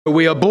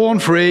We are born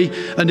free,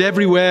 and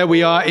everywhere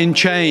we are in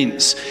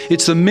chains.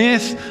 It's the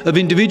myth of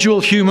individual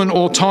human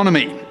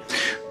autonomy.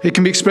 It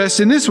can be expressed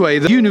in this way: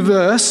 the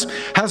universe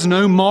has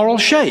no moral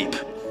shape,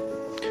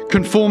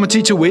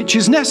 conformity to which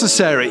is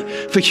necessary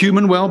for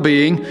human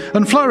well-being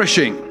and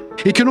flourishing.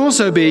 It can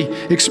also be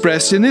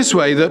expressed in this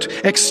way: that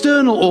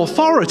external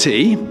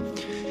authority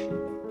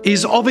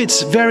is of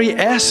its very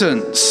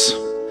essence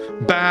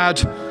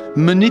bad,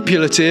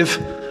 manipulative,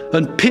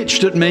 and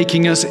pitched at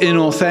making us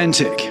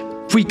inauthentic.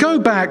 If we go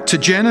back to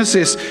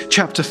Genesis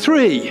chapter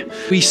 3,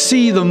 we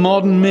see the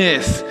modern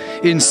myth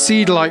in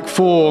seed-like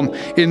form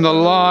in the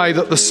lie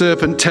that the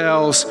serpent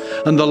tells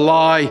and the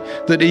lie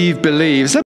that Eve believes.